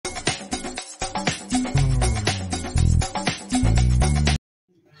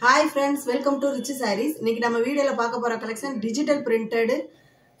Hi friends, welcome to Rich Sarees. இன்னைக்கு நம்ம வீடியோல பார்க்க போற collection digital printed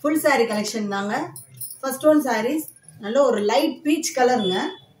full saree collection தாங்க. First one sarees நல்ல ஒரு light peach கலர்ங்க.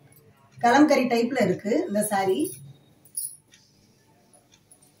 கலம்கரி டைப்ல இருக்கு இந்த saree.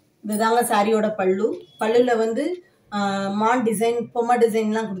 இதுதாங்க சாரியோட பல்லு. பல்லுல வந்து மான் டிசைன், பொம்மை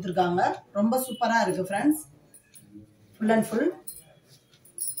டிசைன்லாம் கொடுத்திருக்காங்க. ரொம்ப சூப்பரா இருக்கு friends. Full and full.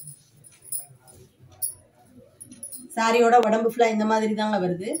 சாரியோட உடம்பு ஃபுல்லா இந்த மாதிரி தாங்க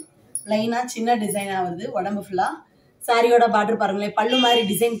வருது. லைனா சின்ன டிசைனா வருது உடம்பு ஃபுல்லா. சாரியோட பார்டர் பாருங்களே, பல்லு மாதிரி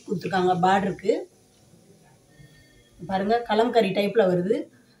டிசைன் கொடுத்திருக்காங்க பார்டருக்கு. பாருங்க கலம்கரி டைப்ல வருது.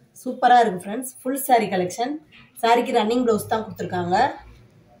 சூப்பரா இருக்கு फ्रेंड्स. Full saree collection. சாரிக்கு ரன்னிங் ப்ளவுஸ் தான் கொடுத்திருக்காங்க.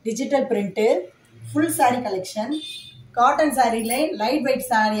 Digital print full saree collection. Cotton சாரியில light weight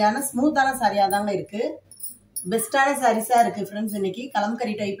சாரியான ஸ்மூத்தான சாரியா தாங்க இருக்கு. பெஸ்டான சாரீஸா இருக்கு फ्रेंड्स. இன்னைக்கு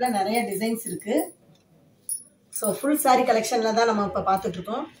கலம்கரி டைப்ல நிறைய டிசைன்ஸ் இருக்கு. So full saree collection la da nama ipa paathuட்டு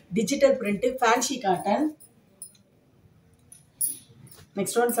இருக்கோம். Digital print fancy cotton.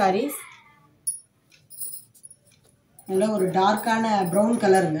 Next one sarees. நல்ல ஒரு டார்க்கான brown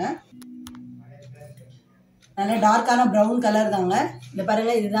கலருங்க. நல்ல டார்க்கான brown கலர் தாங்க. இந்த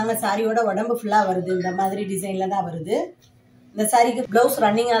பாருங்க இதுதாங்க சாரியோட உடம்பு ஃபுல்லா வருது. இந்த மாதிரி டிசைன்ல தான் வருது. இந்த சாரிக்கு ப்ளவுஸ்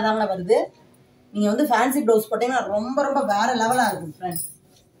ரன்னிங்கா தாங்க வருது. நீங்க வந்து ஃபேன்சி ப்ளவுஸ் போட்டீங்கன்னா ரொம்ப ரொம்ப வேற லெவலா இருக்கும் friends.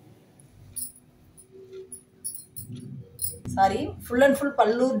 Sorry full and full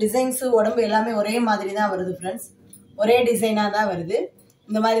பல்லு டிசைன்ஸ் உடம்பு எல்லாமே ஒரே மாதிரி தான் வருது फ्रेंड्स. ஒரே டிசைனா தான் வருது.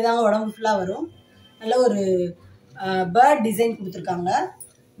 இந்த மாதிரி தாங்க உடம்பு ஃபுல்லா வரும். நல்ல ஒரு பேர்ட் டிசைன் கொடுத்துருக்காங்க.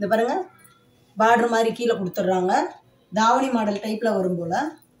 இந்த பாருங்க பார்டர் மாதிரி கீழே கொடுத்துட்றாங்க. தாவணி மாடல் டைப்ல வரும் போல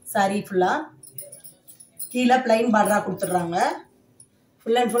சாரி ஃபுல்லா. கீழே பிளைன் பார்டரா கொடுத்துட்றாங்க.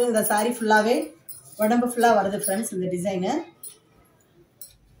 ஃபுல் அண்ட் ஃபுல் இந்த சாரி ஃபுல்லாவே உடம்பு ஃபுல்லா வருது फ्रेंड्स. இந்த டிசைனு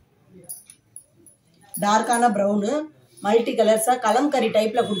டார்க்கான ப்ரௌனு மல்டி கலர்ஸா கலம்கரி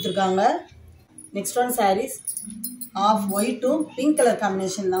டைப்ல கொடுத்துருக்காங்க. Next one saris of white to pink colour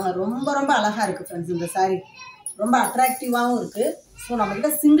combination தாங்க. ரொம்ப ரொம்ப அழகா இருக்கு ஃப்ரெண்ட்ஸ். இந்த சாரீ ரொம்ப அட்ராக்டிவாகவும் இருக்கு. ஸோ நம்ம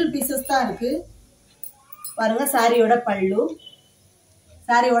கிட்ட சிங்கிள் பீசஸ் தான் இருக்கு. பாருங்க சாரியோட பல்லு,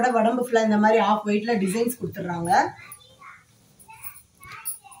 சாரியோட உடம்பு ஃபுல்லா இந்த மாதிரி ஆஃப் ஒயிட்ல டிசைன்ஸ் கொடுத்துட்றாங்க.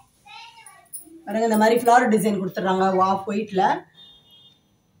 பாருங்க இந்த மாதிரி ஃபிளவர் டிசைன் கொடுத்துட்றாங்க ஆஃப் ஒயிட்ல.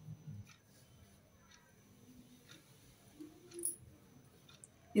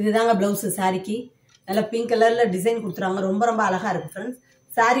 இதுதாங்க பிளவுஸ் சாரிக்கு. நல்ல பிங்க் கலர்ல டிசைன் கொடுத்துறாங்க. ரொம்ப ரொம்ப அழகா இருக்கு ஃப்ரெண்ட்ஸ்.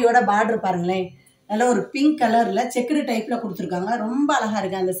 சாரியோட பார்டர் பாருங்களேன், நல்ல ஒரு பிங்க் கலர்ல செக்குடு டைப்ல கொடுத்துருக்காங்க. ரொம்ப அழகா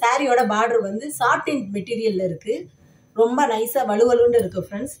இருக்கு. அந்த சாரியோட பார்டர் வந்து சாட்டின் மெட்டீரியல்ல இருக்கு. ரொம்ப நைஸா வலுவலுன்னு இருக்கு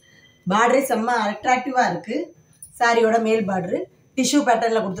ஃப்ரெண்ட்ஸ். பார்டரே செம்ம அட்ராக்டிவா இருக்கு. சாரியோட மேல் பார்டர் டிஷ்யூ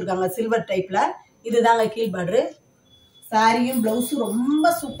பேட்டர்ன்ல கொடுத்துருக்காங்க சில்வர் டைப்ல. இதுதாங்க கீழ் பார்டர். சாரியும் பிளவுஸும்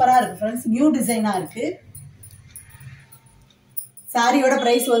ரொம்ப சூப்பரா இருக்கு ஃப்ரெண்ட்ஸ். நியூ டிசைனா இருக்கு. சாரியோட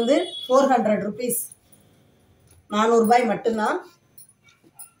பிரைஸ் வந்து 400 rupees. 400 ரூபாய் மட்டும்தான்.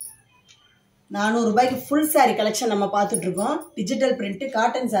 400 ரூபாய்க்கு ஃபுல் சாரி கலெக்ஷன் நம்ம பார்த்துட்டு இருக்கோம். Digital print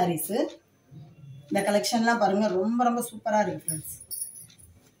cotton saris. இந்த கலெக்ஷன்லாம் பாருங்க ரொம்ப ரொம்ப சூப்பரா இருக்கு ஃப்ரெண்ட்ஸ்.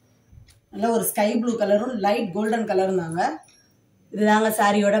 நல்ல ஒரு ஸ்கை ப்ளூ கலரும் லைட் கோல்டன் கலரும் தாங்க. இதுதாங்க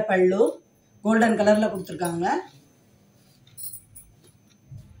சாரியோட பல்லு. கோல்டன் கலர்ல கொடுத்துருக்காங்க.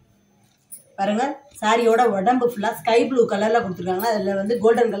 பாருங்க சாரியோட உடம்பு ஃபுல்லா ஸ்கை ப்ளூ கலர்ல கொடுத்துருக்காங்க. அதுல வந்து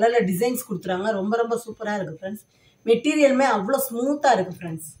கோல்டன் கலர்ல டிசைன்ஸ் கொடுத்துருக்காங்க. ரொம்ப ரொம்ப சூப்பரா இருக்கு ஃப்ரெண்ட்ஸ். மெட்டீரியலுமே அவ்வளோ ஸ்மூத்தா இருக்கு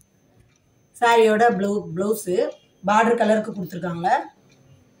ஃப்ரெண்ட்ஸ். சாரியோட பிளவுஸ் பார்டர் கலருக்கு கொடுத்துருக்காங்க.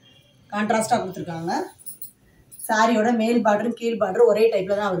 கான்ட்ராஸ்டா கொடுத்துருக்காங்க. சாரியோட மேல் பார்டரும் கீழ் பார்டர் ஒரே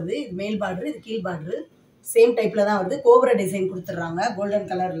டைப்ல தான் வருது. இது மேல் பார்டர், இது கீழ் பார்டர் சேம் டைப்ல தான் வருது. கோபுர டிசைன் கொடுத்துட்றாங்க கோல்டன்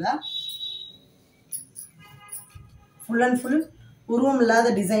கலர்ல. ஃபுல் அண்ட் ஃபுல் உருவம் இல்லாத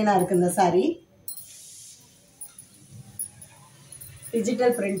டிசைனா இருக்கு இந்த சாரி.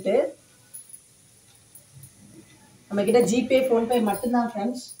 Digital print. நம்ம கிட்ட ஜிபே, போன்பே மட்டும்தான்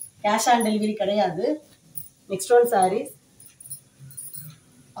ஃப்ரெண்ட்ஸ். கேஷ் ஆன் டெலிவரி கிடையாது. Next one sorry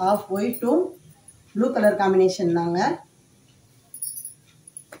of white to blue colour combination தாங்க.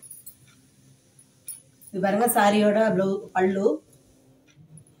 இது பாருங்க சாரியோட பல்லு.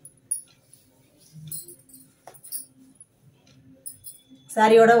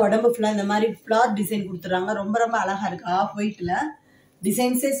 சாரியோட உடம்பு ஃபுல்லா இந்த மாதிரி ஃபிளவர் டிசைன் கொடுத்துறாங்க. ரொம்ப ரொம்ப அழகா இருக்கு. ஆஃப் ஒயிட்ல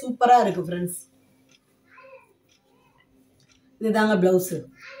டிசைன்ஸே சூப்பரா இருக்கு ஃப்ரெண்ட்ஸ். இதுதாங்க பிளவுஸ்.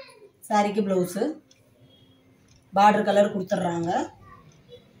 சாரிக்கு பிளவுஸ் பார்டர் கலர் கொடுத்துட்றாங்க.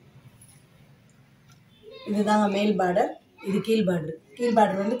 இதுதாங்க மேல் பார்டர், இது கீழ் பார்டர். கீழ்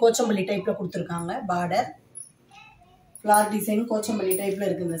பார்டர் வந்து கோச்சம்பள்ளி டைப்ல கொடுத்துருக்காங்க. பார்டர் ஃபிளவர் டிசைன் கோச்சம்பள்ளி டைப்ல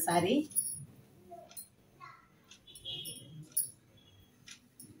இருக்கு இந்த சாரி.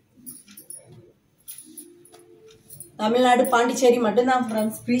 தமிழ்நாடு பாண்டிச்சேரி மட்டும்தான்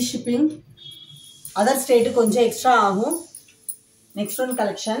friends free shipping. Other state கொஞ்சம் எக்ஸ்ட்ரா ஆகும். நெக்ஸ்ட் ஒன்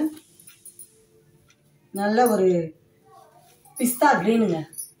கலெக்ஷன் நல்ல ஒரு பிஸ்தா கிரீனுங்க.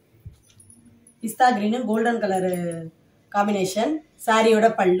 பிஸ்தா கிரீனு கோல்டன் கலரு காம்பினேஷன். சாரியோட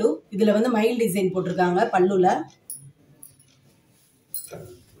பல்லு இதுல வந்து மயில் டிசைன் போட்டிருக்காங்க. பல்லுல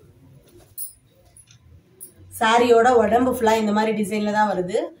சாரியோட உடம்பு ஃபுல்லா இந்த மாதிரி டிசைன்ல தான்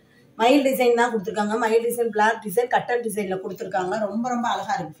வருது. மயில் டிசைன் தான் கொடுத்துருக்காங்க. மயில் டிசைன், பிளாக் டிசைன், கட்டன் டிசைன்ல கொடுத்துருக்காங்க. ரொம்ப ரொம்ப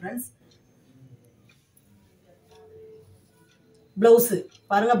அழகா இருக்கு ஃப்ரெண்ட்ஸ். பிளவுஸ்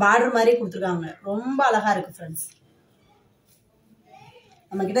பாருங்க பார்டர் மாதிரி கொடுத்துருக்காங்க. ரொம்ப அழகா இருக்கு ஃப்ரெண்ட்ஸ்.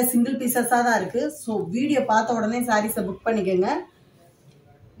 நம்ம கிட்ட சிங்கிள் பீசஸா தான் இருக்கு. ஸோ வீடியோ பார்த்த உடனே சாரீஸை புக் பண்ணிக்கோங்க.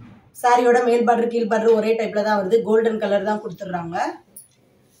 சாரியோட மேல் பார்டர் கீழ் பார்டர் ஒரே டைப்ல தான் வருது. கோல்டன் கலர் தான் கொடுத்துடுறாங்க.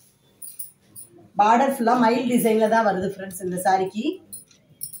 பார்டர் ஃபுல்லா மயில் டிசைன்ல தான் வருது ஃப்ரெண்ட்ஸ். இந்த சாரிக்கு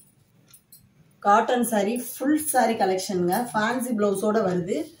cotton sorry, full sorry கலெக்ஷனுங்க. Fancy பிளவுஸோட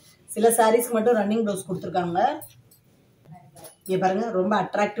வருது. சில சாரீஸ்க்கு மட்டும் ரன்னிங் பிளவுஸ் கொடுத்துருக்காங்க. இங்க பாருங்க ரொம்ப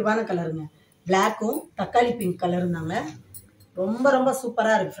அட்ராக்டிவான கலருங்க. பிளாக்கும் தக்காளி பிங்க் கலரும் தாங்க. ரொம்ப ரொம்ப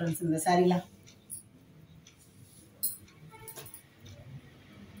சூப்பரா இருக்கு ஃப்ரெண்ட்ஸ் இந்த சாரிலாம்.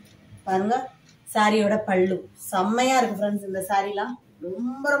 பாருங்க சாரியோட பல்லு செம்மையா இருக்கு ஃப்ரெண்ட்ஸ். இந்த சாரிலாம்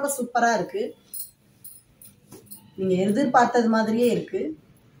ரொம்ப ரொம்ப சூப்பரா இருக்கு. நீங்க எதிர்பார்த்தது மாதிரியே இருக்கு.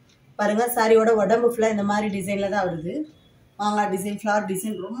 பாருங்க சாரியோட உடம்பு ஃபுல்லா இந்த மாதிரி டிசைன்ல தான் வருது. மாங்காய் டிசைன், ஃப்ளவர்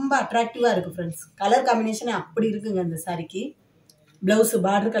டிசைன் ரொம்ப அட்ராக்டிவா இருக்கு ஃப்ரெண்ட்ஸ். கலர் காம்பினேஷன் அப்படி இருக்குங்க இந்த சாரிக்கு. பிளவுஸ்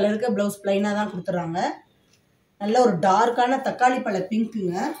பார்டர் கலருக்கு பிளவுஸ் பிளைனா தான் கொடுத்துறாங்க. நல்ல ஒரு டார்க்கான தக்காளி பழ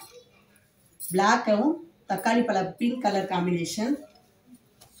பிங்க்குங்க. பிளாக்கும் தக்காளி பழ பிங்க் கலர் காம்பினேஷன்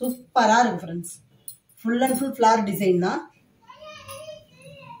சூப்பரா இருக்கு friends. Full and full flower design தான்.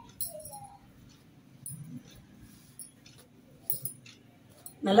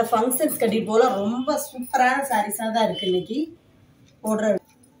 நல்ல ஃபங்க்ஷன்ஸ் கட்டி போல ரொம்ப சூப்பரான சாரீஸா தான் இருக்கு இன்னைக்கு போடுற.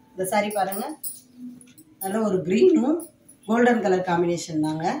 இந்த சாரி பாருங்க நல்ல ஒரு கிரீனும் கோல்டன் கலர் காம்பினேஷன்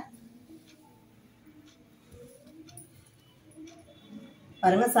தாங்க.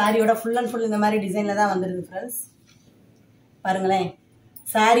 பாருங்க சாரியோட ஃபுல் அண்ட் ஃபுல் இந்த மாதிரி டிசைன்ல தான் வந்துருக்கு ஃப்ரெண்ட்ஸ். பாருங்களேன்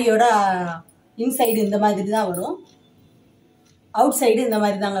சாரியோட இன்சைடு இந்த மாதிரி தான் வரும். அவுட் சைடு இந்த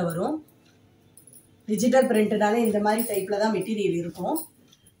மாதிரி தாங்க வரும். டிஜிட்டல் பிரிண்டடான இந்த மாதிரி டைப்ல தான் மெட்டீரியல் இருக்கும்.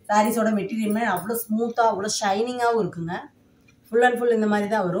 சாரீஸோட மெட்டீரியலுமே அவ்வளோ ஸ்மூத்தா அவ்வளோ ஷைனிங்காகவும் இருக்குங்க. ஃபுல் அண்ட் ஃபுல் இந்த மாதிரி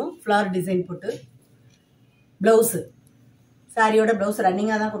தான் வரும். ஃப்ளவர் டிசைன் போட்டு பிளவுஸு சாரியோட பிளவுஸ்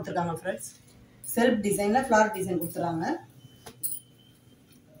ரன்னிங்காக தான் கொடுத்துருக்காங்க ஃப்ரெண்ட்ஸ். செல்ஃப் டிசைனில் ஃப்ளவர் டிசைன் கொடுத்துருக்காங்க.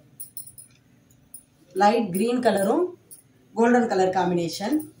 லைட் கிரீன் கலரும் கோல்டன் கலர்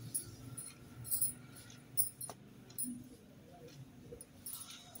காம்பினேஷன்.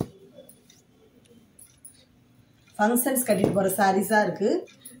 ஃபங்க்ஷன்ஸ் கட்டிட்டு போகிற சாரீஸாக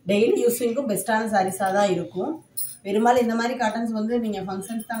இருக்குது. டெய்லி யூஸிங்கும் பெஸ்ட்டான சாரீஸாக தான் இருக்கும். பெரும்பாலும் இந்த மாதிரி காட்டன்ஸ் வந்து நீங்கள்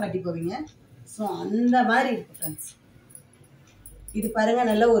ஃபங்க்ஷன்ஸ் தான் கட்டி போவீங்க. ஸோ அந்த மாதிரி இருக்குது ஃப்ரெண்ட்ஸ். இது பாருங்கள்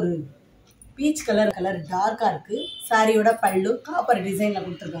நல்ல ஒரு பீச் கலர் டார்க்காக இருக்குது. சாரியோட பல்லு காப்பர் டிசைனில்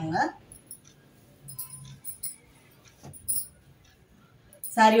கொடுத்துருக்காங்க.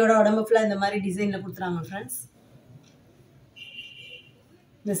 சாரியோட உடம்பு ஃபுல்லாக இந்த மாதிரி டிசைனில் கொடுத்துறாங்க ஃப்ரெண்ட்ஸ்.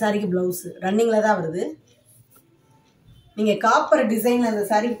 இந்த சாரிக்கு ப்ளவுஸு ரன்னிங்கில் தான் வருது. நீங்கள் காப்பர் டிசைனில் அந்த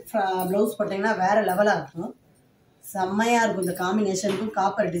சாரி ப்ளவுஸ் போட்டிங்கன்னா வேறு லெவலாக இருக்கும். செம்மையாக இருக்கும் இந்த காம்பினேஷனுக்கும்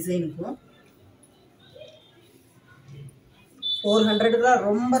காப்பர் டிசைனுக்கும். 400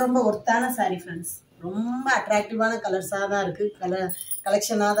 ரொம்ப ரொம்ப ஒர்த்தான சாரி ஃப்ரெண்ட்ஸ். ரொம்ப அட்ராக்டிவான கலர்ஸாக தான் இருக்குது.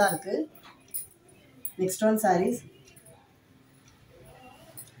 கலெக்ஷனாக தான் இருக்குது. Next one saris.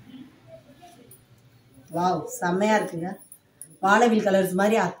 வாவ் செம்மையாக இருக்குங்க. வானவில் கலர்ஸ்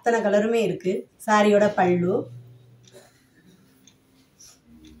மாதிரி அத்தனை கலருமே இருக்குது. சாரியோட பல்லு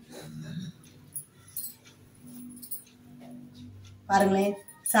பாருங்களேன்.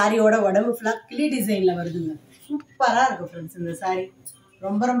 சாரியோட உடம்பு ஃபுல்லாக கிளி டிசைனில் வருதுங்க. சூப்பராக இருக்குது ஃப்ரெண்ட்ஸ் இந்த சாரி.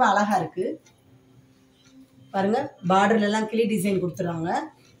 ரொம்ப ரொம்ப அழகாக இருக்குது. பாருங்கள் பார்டர்லாம் கிளி டிசைன் கொடுத்துட்றாங்க.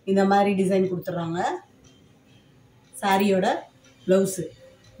 இந்த மாதிரி டிசைன் கொடுத்துட்றாங்க. சாரியோட ப்ளவுஸு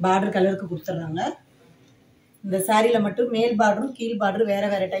பார்டர் கலருக்கு கொடுத்துட்றாங்க. இந்த சாரியில் மட்டும் மேல் பார்டரும் கீழ் பார்டரும்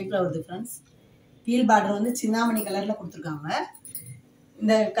வேறு வேறு டைப்பில் வருது ஃப்ரெண்ட்ஸ். கீழ் பார்டர் வந்து சின்னாமணி கலரில் கொடுத்துருக்காங்க.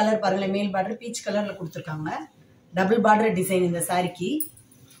 இந்த கலர் பாருங்களேன் மேல் பார்டர் பீச் கலரில் கொடுத்துருக்காங்க. டபுள் பார்டர் டிசைன் இந்த சாரிக்கு.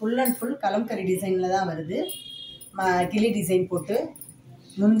 ஃபுல் அண்ட் ஃபுல் கலம்கரி டிசைனில் தான் வருது. கிளி டிசைன் போட்டு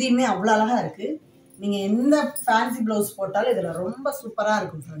முந்தியுமே அவ்வளோ அழகாக இருக்குது. நீங்கள் எந்த ஃபேன்சி ப்ளவுஸ் போட்டாலும் இதில் ரொம்ப சூப்பராக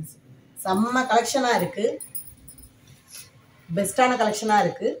இருக்கும் ஃப்ரெண்ட்ஸ். செம்ம கலெக்ஷனாக இருக்குது. பெஸ்ட்டான கலெக்ஷனாக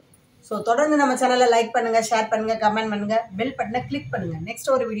இருக்குது. ஸோ தொடர்ந்து நம்ம சேனலை லைக் பண்ணுங்கள், ஷேர் பண்ணுங்கள், கமெண்ட் பண்ணுங்கள், பெல் பட்டனை கிளிக் பண்ணுங்கள்.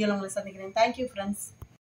 நெக்ஸ்ட் ஒரு வீடியோவில் உங்களை சந்திக்கிறேன். Thank you friends.